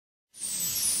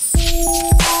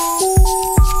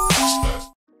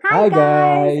Hi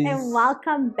guys, and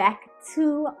welcome back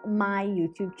to my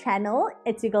YouTube channel.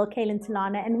 It's your girl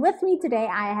kaylintalana, and with me today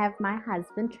I have my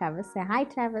husband Travis. Say hi,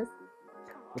 Travis.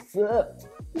 What's up?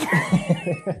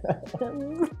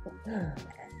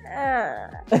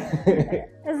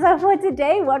 So for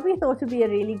today, what we thought would be a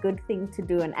really good thing to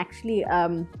do, and actually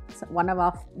one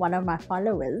of my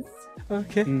followers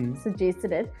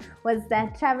suggested it, was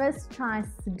that Travis tries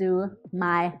to do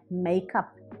my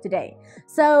makeup today.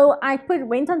 So I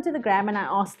went onto the gram and I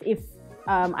asked if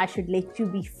I should let you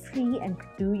be free and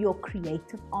do your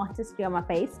creative artistry on my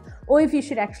face, or if you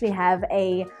should actually have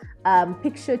a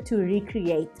picture to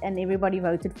recreate, and everybody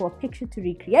voted for a picture to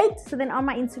recreate. So then on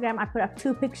my Instagram I put up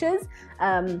two pictures.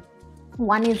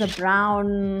 One is a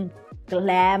brown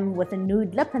glam with a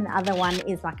nude lip, and the other one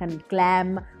is like a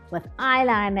glam with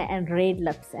eyeliner and red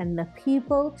lips, and the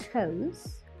people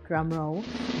chose, drumroll,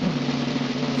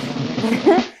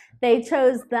 they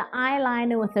chose the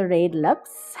eyeliner with the red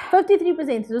lips.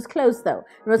 53%, it was close though.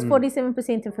 It was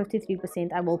 47% and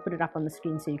 53%. I will put it up on the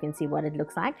screen so you can see what it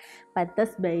looks like. But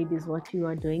this, babe, is what you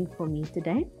are doing for me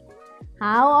today.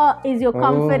 How is your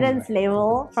confidence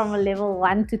level from a level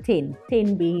 1 to 10?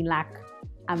 10 being like,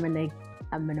 I'm gonna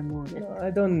move it. No,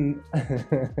 I don't.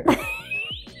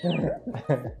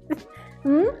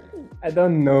 I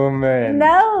don't know, man.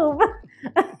 No.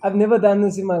 I've never done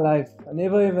this in my life. I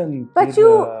never even. But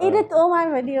you edit all my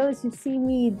videos. You see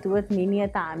me do it many a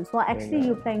times. Well, actually,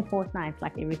 you're playing Fortnite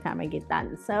like every time I get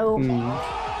done. So maybe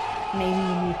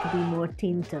you need to be more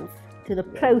attentive to the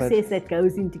process that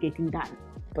goes into getting done.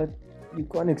 But you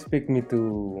can't expect me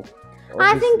to.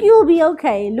 I think you'll be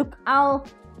okay. Look, I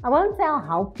won't say I'll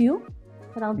help you,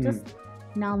 but I'll just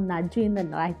nudge you in the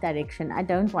right direction. I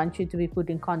don't want you to be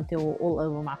putting contour all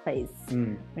over my face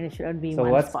when it should be in one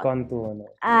So what's spot. contour now?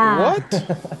 What?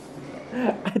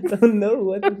 I don't know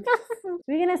what.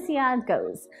 We're gonna see how it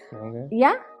goes. Okay.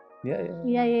 Yeah?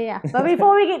 Yeah. But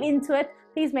before we get into it,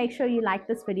 please make sure you like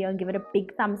this video and give it a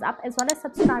big thumbs up, as well as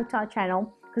subscribe to our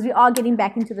channel, because we are getting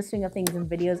back into the swing of things and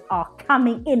videos are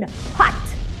coming in hot.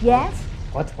 Yes?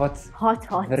 Hot.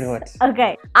 Hot. Very hot.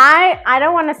 Okay. I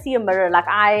don't want to see a mirror. Like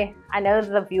I know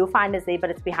the viewfinder's there, but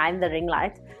it's behind the ring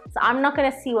light. So I'm not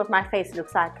gonna see what my face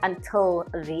looks like until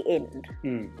the end.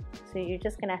 So you're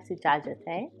just gonna have to judge it,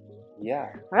 eh?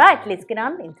 Yeah. Alright, let's get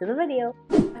on into the video.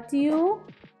 What do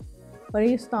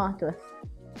you start with?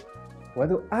 What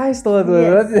do I start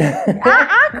with? Yes.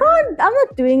 I can't. I'm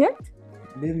not doing it.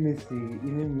 Let me see.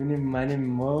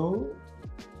 Mo.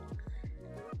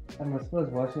 I must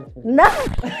first wash it first. No.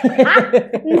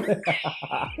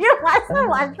 You mustn't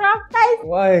wash my face.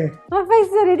 Why? My face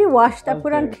is already washed. I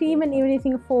put on cream and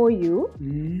everything for you.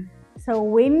 So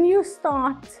when you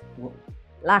start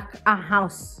like a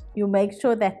house, you make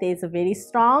sure that there's a very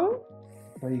strong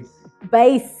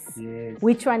base. Yes.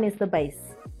 Which one is the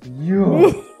base?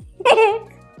 You.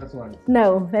 That's one.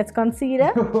 No, that's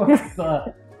concealer. That's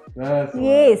one.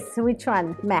 Yes, which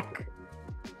one? MAC.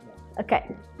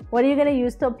 Okay. What are you going to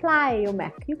use to apply your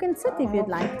MAC? You can sit if you'd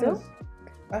like to.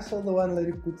 I saw the one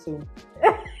lady put some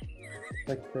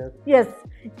like that. Yes,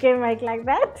 you can make like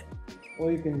that.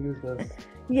 Or you can use that.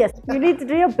 Yes, you need to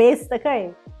do your best,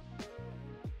 okay?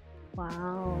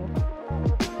 Wow.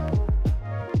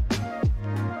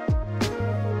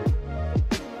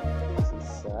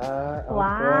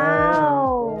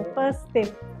 Wow. First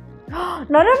step.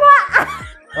 Not a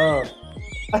Oh.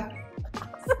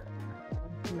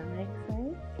 Nice,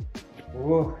 right?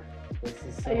 Whoa. This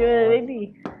is so Are you ready?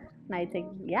 Now take,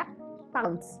 yeah,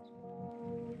 bounce.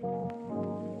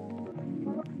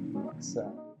 So,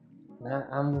 now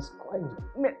I'm squinting.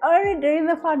 We're already doing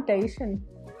the foundation.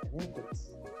 I think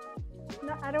it's.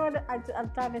 No, I don't want to. I'm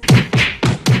trying to say.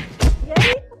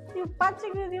 Yay! You're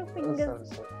punching with your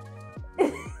fingers. Sorry.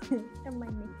 Am I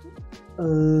making?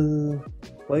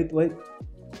 Wait.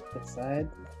 That side.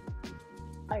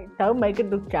 Don't make it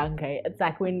look junky. It's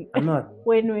like when I'm not.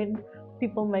 when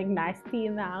people make nice tea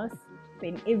in the house,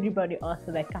 then everybody asks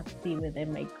for that cup of tea where they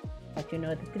make. But you know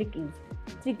what the trick is?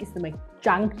 The trick is to make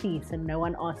junk tea, so no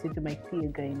one asks you to make tea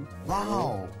again.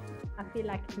 Wow. I feel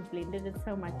like you blended it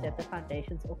so much that the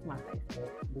foundation's off my face. It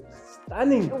looks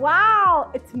stunning.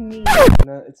 Wow, it's me.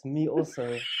 No, it's me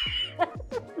also.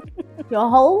 Your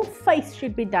whole face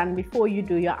should be done before you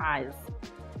do your eyes.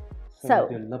 So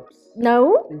your lips.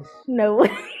 no.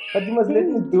 But you must let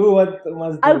me do what I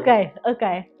must do. Okay.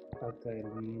 Okay.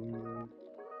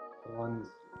 Bronze.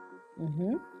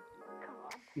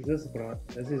 Is this brown?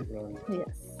 This is brown.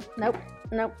 Yes. Nope.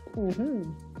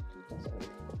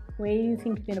 Where do you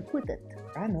think you're gonna put it?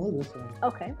 I know this one.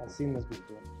 Okay. I've seen this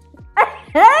before.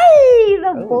 Hey,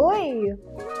 the boy.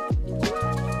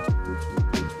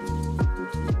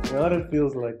 You know what it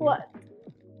feels like? What?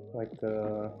 Like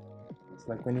it's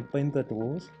like when you paint the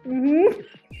walls. Mm-hmm.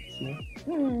 See?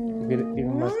 You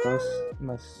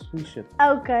must swish it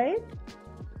Okay.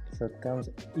 so it comes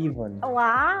even.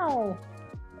 Wow.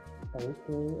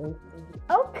 Okay.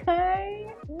 Okay.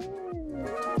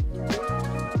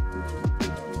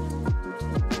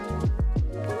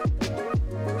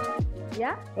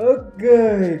 Yeah.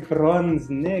 Okay, bronze.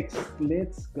 Next,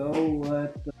 let's go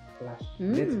with blush.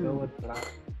 Let's go with blush.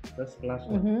 This blush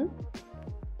one.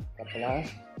 The blush.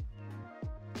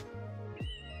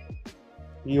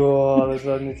 Yo, this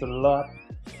one needs a lot.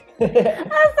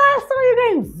 I saw you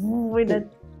going with it.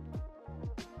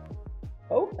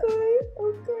 Okay,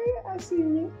 I see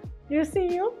you. You see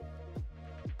you?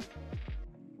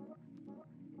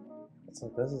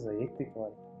 So this is a hectic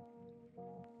one.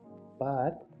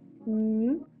 But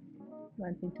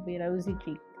Want me to be rosy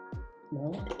cheeked.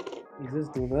 no, you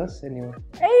just do this and you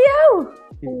Hey yo!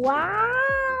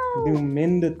 Wow!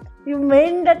 mend it. You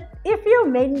mend it. If you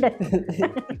mend it.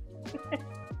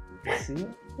 See?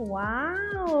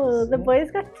 Wow! The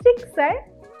boys got tricks, eh?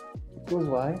 Because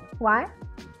why? Why?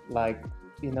 Like,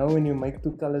 you know when you make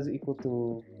two colors equal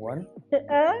to one?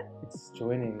 It's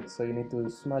joining, so you need to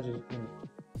smudge it in.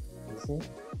 You see?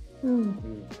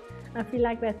 I feel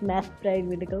like that math brain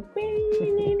would go.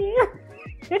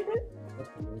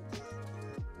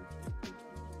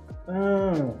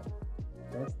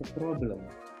 That's the problem.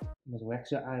 You must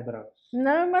wax your eyebrows.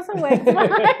 No, you mustn't wax my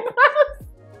eyebrows.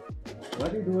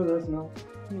 What do you do with this now?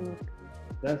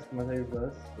 This, must I use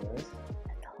this?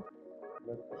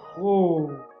 Yes.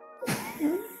 Oh!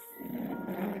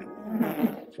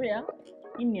 Yeah.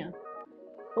 In here.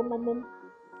 Boom, boom, boom.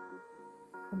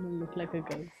 I'm gonna look like a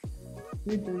ghost.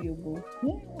 You do you, boo.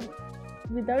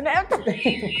 We don't have to.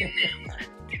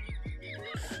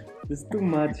 It's too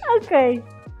much. Okay.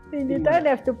 Then you don't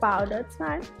have to powder. It's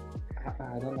fine.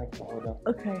 I don't like powder.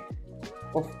 Okay.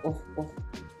 Off.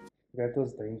 That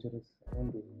was dangerous.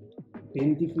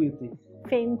 Fenty Beauty.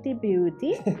 Fenty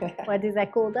Beauty. What is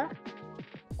that called?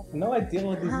 No idea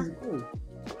what this is called.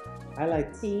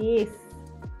 Highlights. Yes.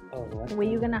 Oh, what? Where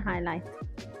you gonna highlight?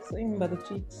 Same by the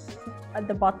cheeks. At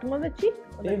the bottom of the cheek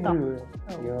or the Everywhere.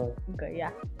 top? Oh. Yeah. Okay,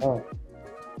 yeah. Oh.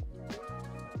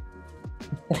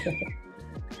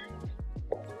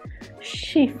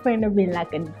 She's gonna be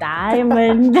like a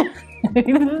diamond.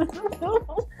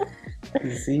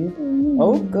 You see?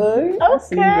 Okay. I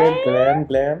see that. Glam.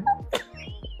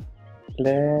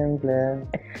 Glam.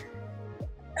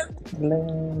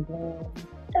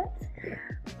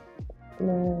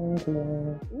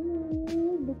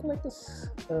 Look like this.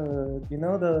 You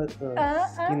know the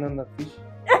skin on the fish?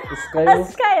 The scale? A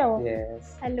scale?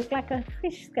 Yes. I look like a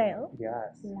fish scale.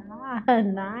 Yes. Yeah,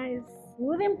 nice.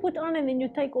 You then put on and then you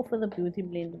take off with a beauty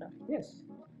blender. Yes.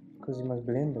 Because you must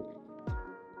blend it.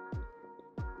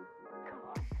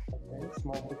 Okay,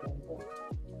 small blender.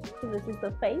 So this is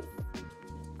the face.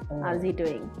 How's he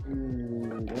doing?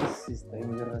 This is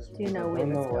dangerous. Do you know where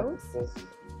this goes?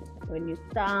 When you're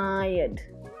tired.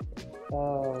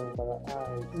 Oh, by the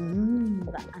eyes.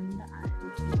 The under eye.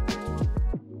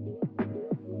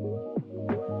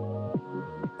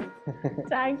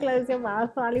 Try and close your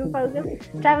mouth while you focus.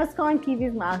 Travis can't keep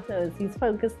his mouth closed. He's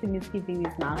focused and he's keeping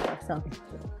his mouth up. So.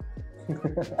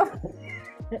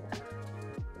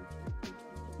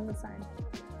 Other side.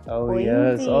 Oh, Pointy.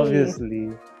 yes,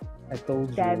 obviously. I told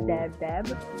you. Dab.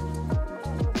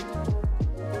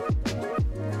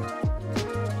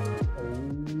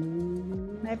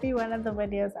 Maybe one of the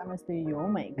videos I must do your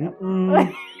makeup.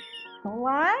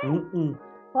 Why?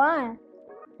 Why?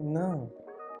 No.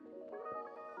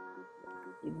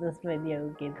 This video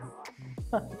gets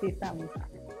 40 thumbs up.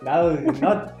 No,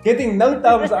 not getting no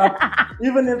thumbs up.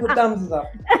 Even if the thumbs is up.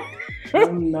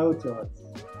 No chance.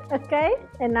 Okay,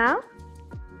 and now?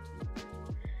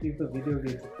 If the video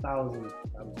gets 1,000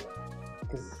 thumbs up.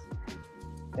 Because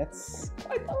that's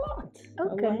quite a lot.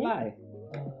 Okay. I won't lie.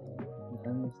 I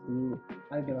must do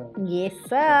eyebrows. Yes,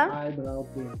 sir. Eyebrow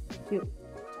paint. You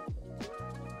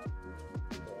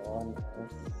Oh,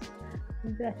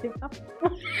 nice. brush him up.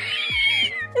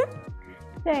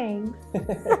 Thanks.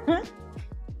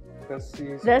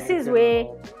 This is where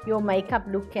your makeup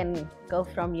look can go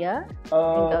from here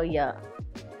and go here.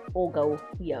 Or go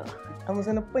here. I was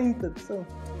gonna paint it, so.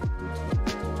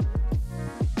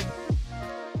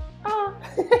 Oh.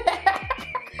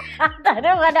 I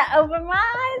don't want to open my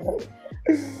eyes.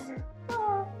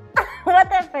 Oh. What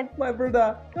happened? My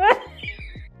brother.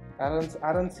 I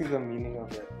don't see the meaning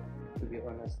of it, to be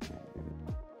honest.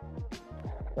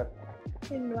 But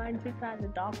Then why don't you try the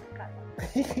dark color?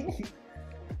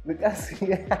 because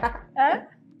Huh?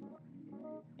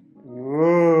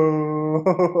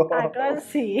 Whoa. I can't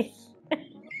see.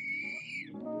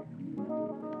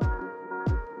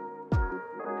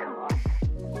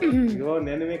 Yo,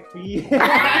 Nanny McPhee. Do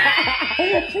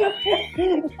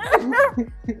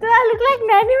I look like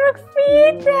Nanny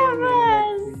McPhee,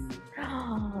 Thomas?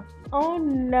 Oh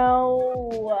no.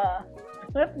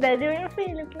 What does Nanny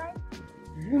McPhee look like?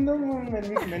 No, Nanny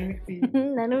McPhee.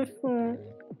 Nanny McPhee.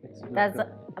 That's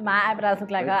my eyebrows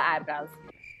look like her eyebrows.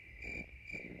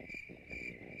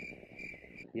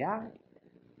 Yeah.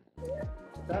 It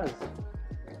does.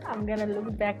 I'm gonna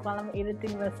look back while I'm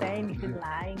editing the saying she's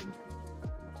lying.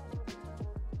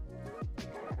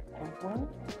 Okay.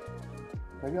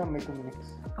 Maybe I'll make a mix.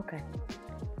 Okay.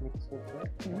 Mix with that.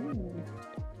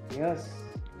 Yes.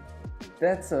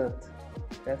 That's it.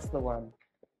 That's the one.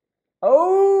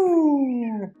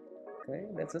 Oh! Okay,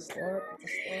 that's a start.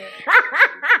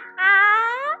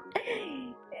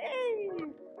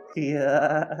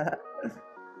 Yeah.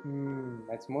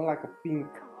 It's more like a pink.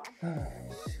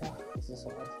 This is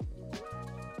hard.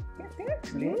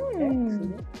 Actually.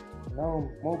 No,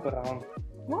 more brown.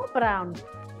 More brown.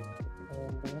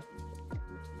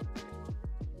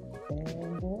 And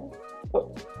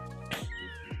oh.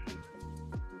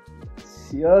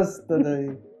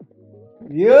 Yesterday.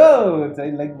 Yo, I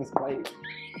like this fight.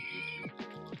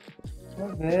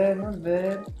 Not bad.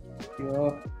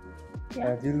 Yo,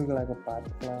 Yeah. you look like a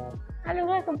butterfly. I look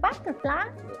like a butterfly,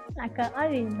 like an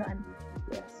orange one.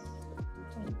 Yes.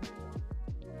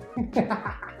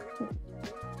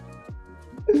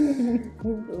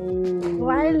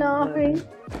 Why laughing?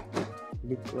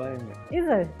 Look why. Is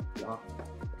it? Yeah.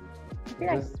 I feel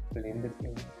like, Just blend it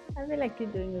in. I feel like you're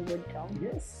doing a good job.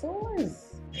 Yes,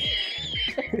 always.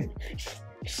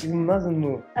 You mustn't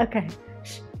move. Okay.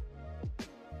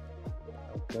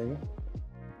 Okay.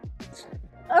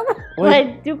 Oh,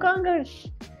 wait, you can't go.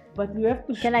 But you have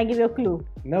to. Can I give you a clue?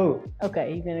 No.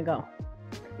 Okay, you're gonna go.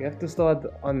 You have to start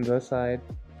on this side,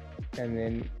 and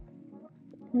then.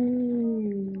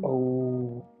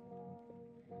 Oh.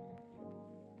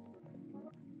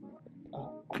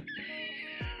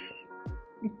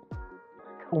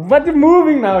 But you're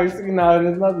moving now. You see now,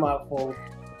 it's not my fault.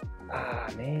 Ah,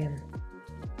 man.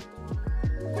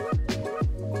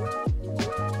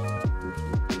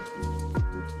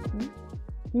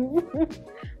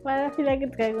 Why do I feel like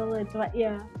it's going all into my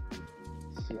ear?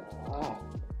 Yeah.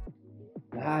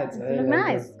 Nah, it's Look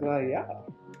nice. Yeah.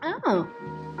 Oh.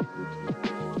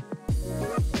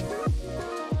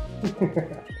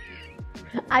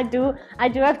 I do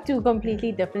have two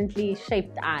completely differently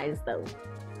shaped eyes though.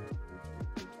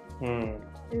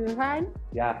 Is it fine?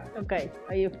 Yeah. Okay.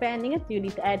 Are you fanning it? Do you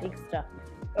need to add extra?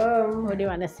 What do you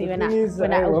want to see The when I thing is,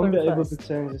 when I I won't open be able first? to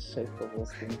change the shape of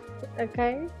this thing.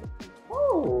 Okay.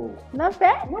 Oh, Not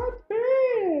bad. not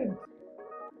bad.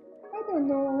 I don't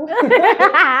know.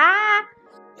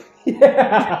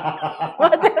 Yeah.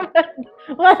 What happened?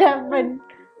 What happened?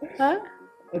 Huh?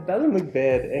 It doesn't look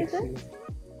bad, actually.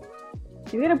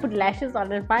 You're gonna put lashes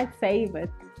on it, might save it.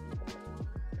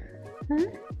 Huh?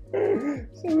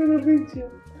 Show me the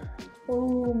picture.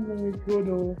 Oh my god.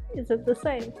 Oh. Is it the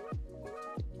same?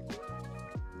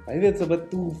 Maybe it's a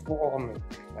bit too far.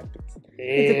 Like it's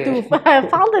Is it too far? I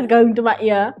found it going to my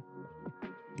ear.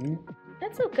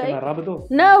 That's Can okay. I rub it off?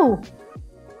 No.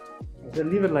 Just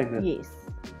leave it like this. Yes.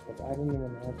 But I don't even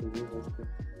know how to use this thing.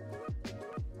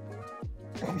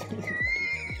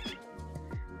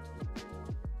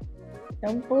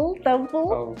 Don't pull, don't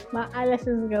pull. Oh, My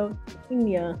eyelashes go in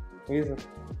here. where is it?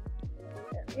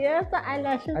 Yes, the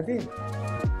eyelashes. I did.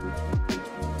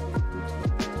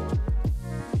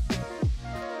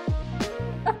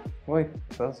 Wait,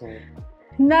 that's all.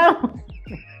 No.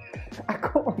 I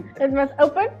can't. It must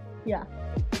open. Yeah.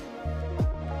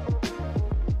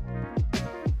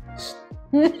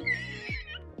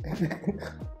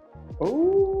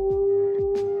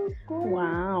 Oh.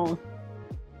 Wow.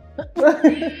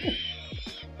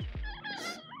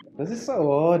 This is so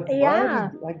hard. Why Yeah.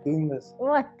 do you like doing this?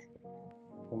 What?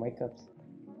 For makeups.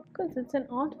 Because it's an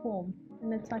art form.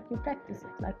 And it's like you practice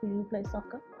it. Like when you play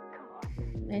soccer.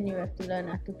 And you have to learn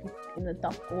how to put in the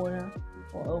top corner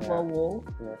or over a wall.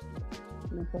 Yeah.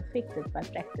 You perfect it by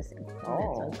practicing. And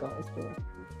Oh. that's what girls do.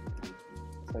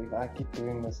 So if I keep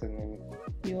doing this and then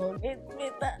You will get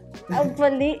better.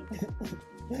 Hopefully.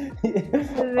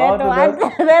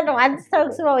 After That one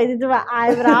strokes away into my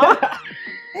eyebrow.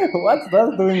 what's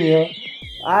that doing here?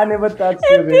 I never touched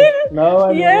It it. did. No,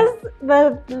 I Yes,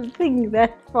 the thing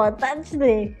that for touch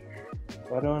me.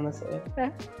 What do I want to say? Huh?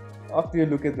 After you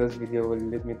look at this video, will you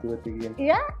let me do it again?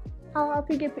 Yeah. I'll help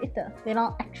you get better. Then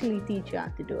I'll actually teach you how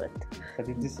to do it. But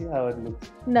did you see how it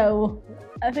looks? No,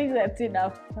 I think that's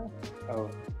enough. Oh.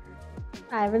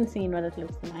 I haven't seen what it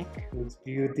looks like. It looks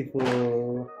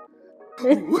beautiful.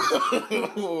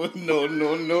 No,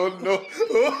 no, no, no.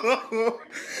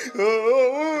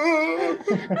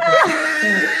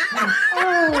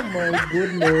 Oh my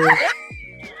goodness.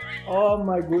 Oh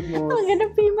my goodness. I'm gonna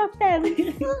pee my pants.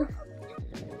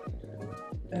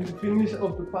 And the finish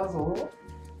of the puzzle.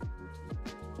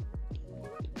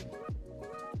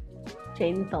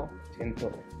 Gentle.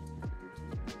 Gentle.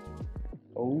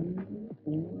 Oh.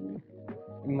 Ooh.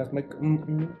 You must make Okay.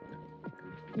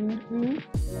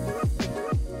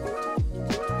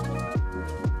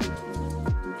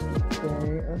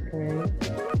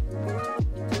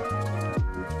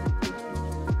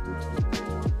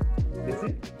 Is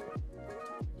it?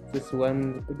 This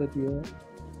one little bit here.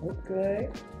 Okay.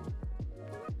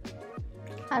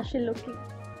 How's she looking?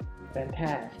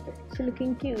 Fantastic. She's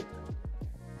looking cute.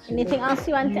 Anything else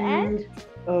you want to add?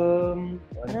 I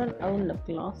don't own lip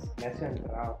gloss. That's one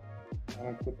brown. I'm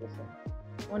gonna put this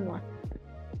on. One.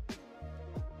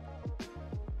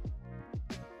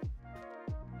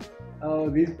 Oh,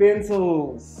 these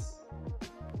pencils.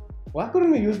 Why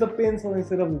couldn't we use the pencil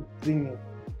instead of the thing?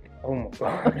 Oh my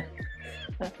god.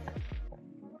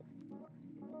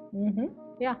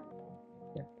 Yeah.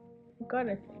 You got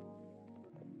it.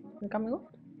 You coming off?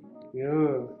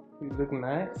 Yeah, you look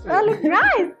nice. Oh, look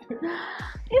nice!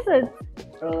 Is it?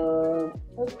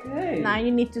 Okay. Now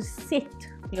you need to set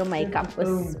your makeup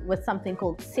with something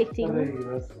called setting.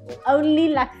 That's Only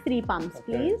like 3 pumps,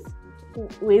 please.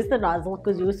 Where's the nozzle?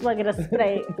 Because you're still gonna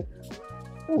spray.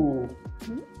 Ooh.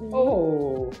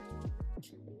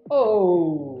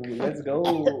 Oh, let's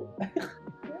go.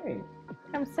 Okay.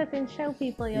 Come sit and show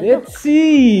people your Let's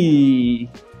see.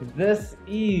 This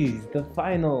is the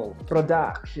final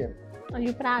production. Are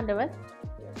you proud of it?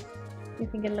 Yes. You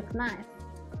think it looks nice?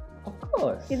 Of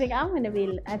course. You think I'm gonna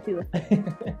be happy with it?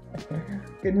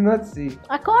 Can you not see?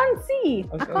 I can't see.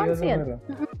 I Okay, can't see it.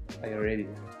 Are you ready?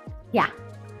 Yeah.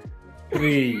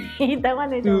 3, You don't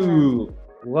want to 2,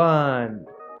 1.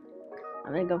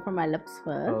 I'm gonna go for my lips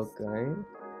first. Okay.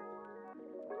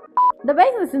 The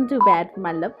base isn't too bad for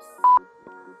my lips.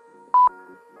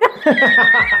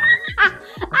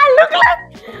 I look like.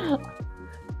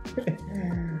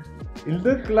 You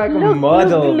look like a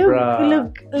model,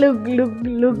 bruh.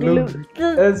 Look.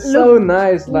 It's so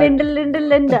nice. Like,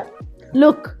 Linda.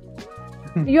 Look.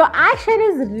 Your eyeshadow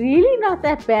is really not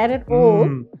that bad at all.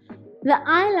 The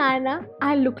eyeliner,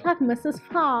 I look like Mrs.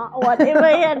 Fa, whatever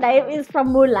her name is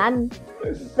from Mulan.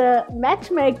 The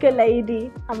matchmaker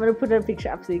lady. I'm going to put a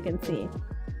picture up so you can see.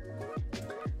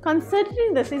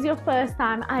 Considering this is your first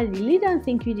time, I really don't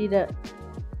think you did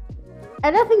I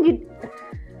don't think you...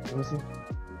 Let me see.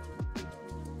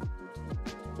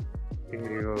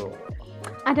 Ew.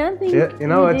 I don't think you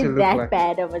know what did you look that like?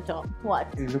 bad of a job. What?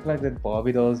 You look like that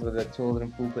Barbie dolls with the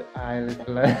children poop the eyelid.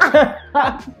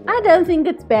 I don't think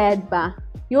it's bad, but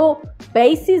your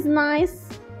base is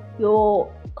nice.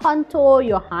 Your contour,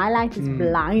 your highlight is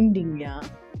blinding, yeah.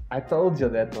 I told you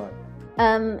that one.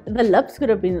 The lips could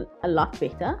have been a lot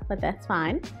better, but that's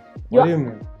fine. What do you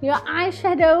mean? Your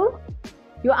eyeshadow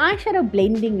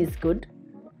blending is good.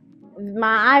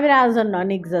 My eyebrows are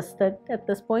non-existent at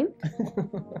this point.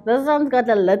 This one's got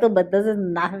a little bit. This is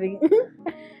nothing.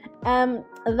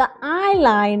 The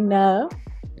eyeliner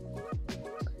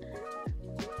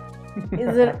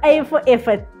is an A for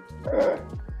effort.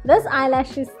 This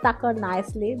eyelash is stuck on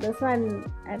nicely. This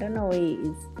one, I don't know where he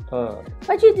is.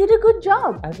 But you did a good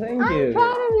job. Thank you. I'm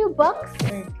proud of you, Box.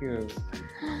 Thank you.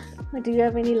 Do you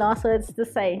have any last words to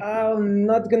say? I'm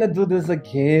not gonna do this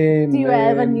again. Do you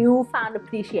have a newfound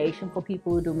appreciation for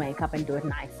people who do makeup and do it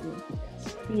nicely?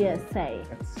 Yes, say.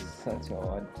 It's such a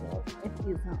hard job. It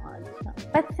is a hard job.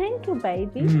 But thank you,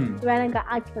 baby. You wanna go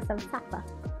out for some supper?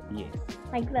 Yes.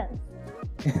 Like this.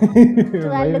 Do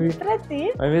I look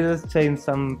pretty? Maybe just change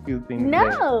some few things.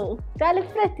 No. Do I look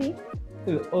pretty?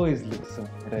 You always look so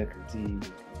pretty.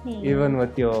 Even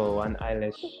with your one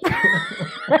eyelash.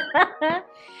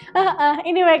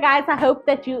 Anyway, guys, I hope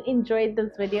that you enjoyed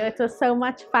this video. It was so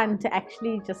much fun to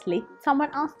actually just let someone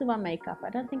else do my makeup. I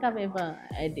don't think I've ever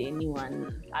had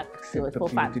anyone like do it for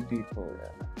fun. People,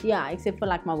 yeah, except for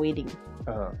like my wedding.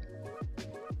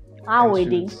 Our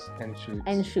wedding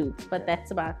and shoots, but that's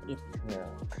about it. Yeah.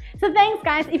 So thanks,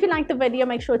 guys. If you liked the video,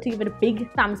 make sure to give it a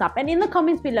big thumbs up, and in the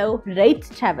comments below, rate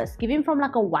Travis. Give him from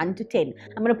like a 1 to 10.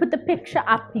 I'm gonna put the picture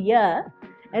up here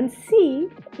and see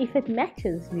if it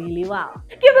matches really well.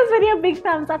 Give this video a big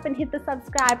thumbs up and hit the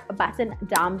subscribe button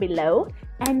down below,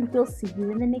 and we'll see you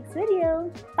in the next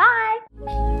video.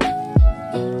 Bye.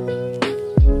 Bye.